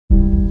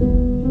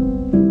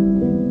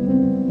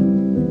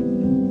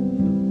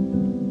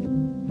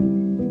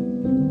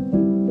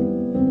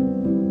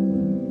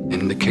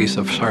case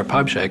of Sharp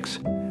Objects,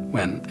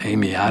 when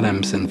Amy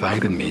Adams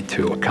invited me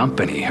to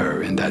accompany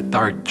her in that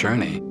dark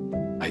journey,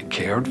 I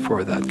cared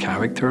for that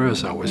character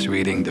as I was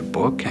reading the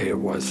book. It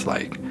was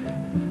like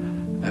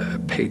a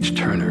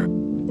page-turner.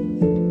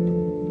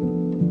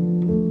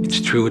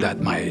 It's true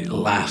that my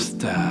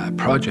last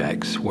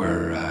projects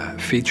were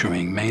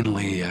featuring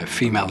mainly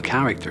female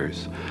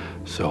characters.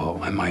 So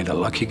am I the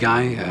lucky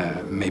guy?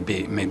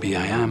 Maybe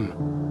I am.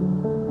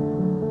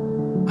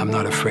 I'm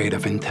not afraid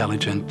of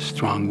intelligent,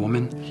 strong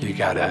women. You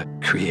gotta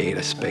create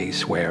a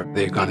space where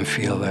they're gonna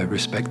feel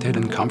respected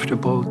and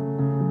comfortable.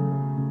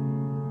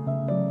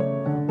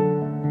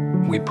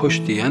 We push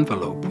the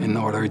envelope in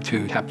order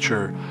to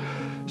capture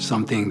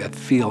something that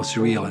feels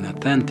real and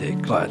authentic,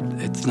 but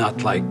it's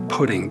not like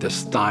putting the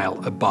style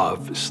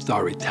above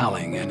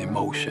storytelling and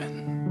emotion.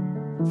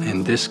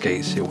 In this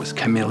case, it was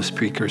Camille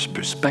Spreaker's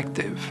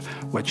perspective.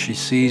 What she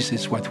sees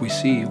is what we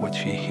see. What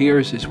she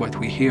hears is what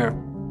we hear.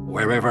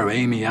 Wherever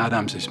Amy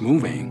Adams is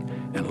moving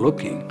and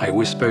looking, I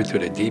whisper to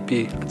the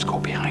DP, let's go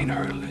behind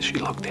her. She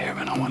looked there,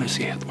 and I want to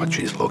see what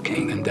she's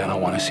looking, and then I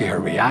want to see her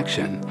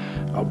reaction.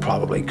 I'll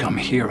probably come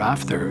here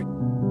after.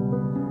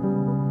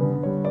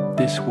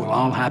 This will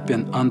all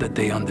happen on the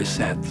day on the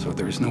set. So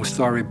there's no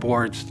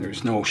storyboards,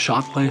 there's no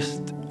shot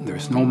list,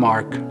 there's no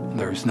mark,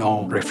 there's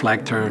no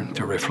reflector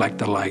to reflect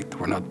the light.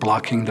 We're not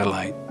blocking the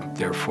light,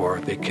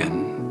 therefore they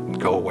can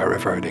go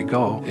wherever they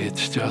go.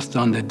 It's just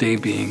on the day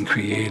being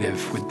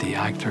creative with the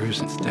actors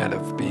instead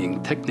of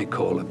being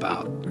technical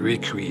about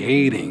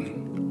recreating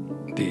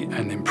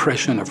an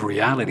impression of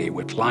reality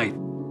with light.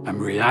 I'm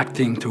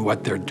reacting to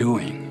what they're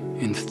doing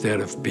instead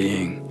of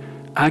being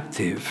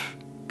active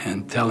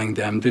and telling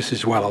them this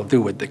is what I'll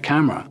do with the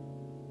camera.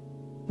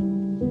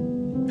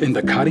 In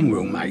the cutting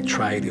room, I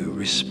try to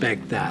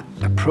respect that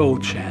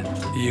approach and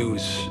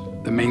use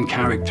the main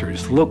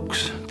character's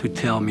looks to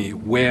tell me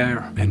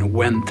where and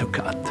when to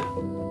cut.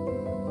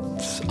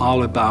 It's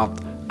all about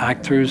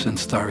actors and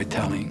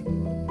storytelling.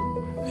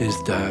 Is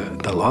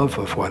the love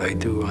of what I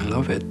do. I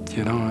love it.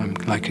 You know, I'm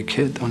like a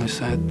kid on a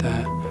set,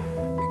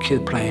 a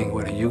kid playing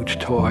with a huge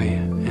toy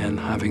and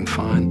having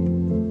fun.